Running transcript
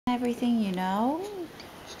everything you know?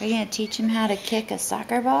 Are you going to teach him how to kick a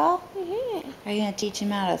soccer ball? Are you going to teach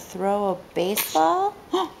him how to throw a baseball?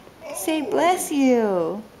 Say bless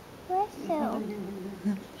you. Bless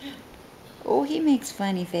you. Oh, he makes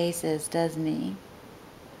funny faces, doesn't he?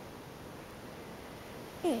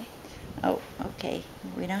 Oh, okay.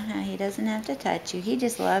 He doesn't have to touch you. He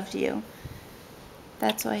just loves you.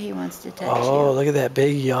 That's why he wants to touch you. Oh, look at that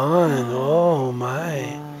big yawn. Oh,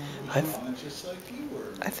 my. I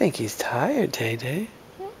think he's tired, TayTay.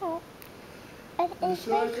 No. It's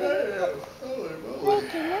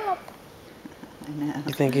waking up. I know.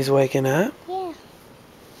 You think he's waking up? Yeah.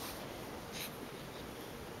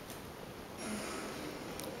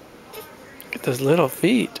 Look at those little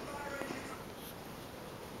feet.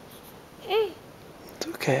 It's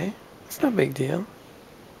okay. It's no big deal.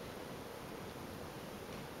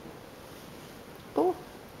 Oh.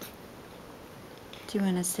 Do you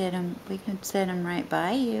want to sit him? We can sit him right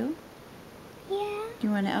by you. Yeah. Do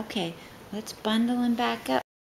you want to? Okay. Let's bundle him back up.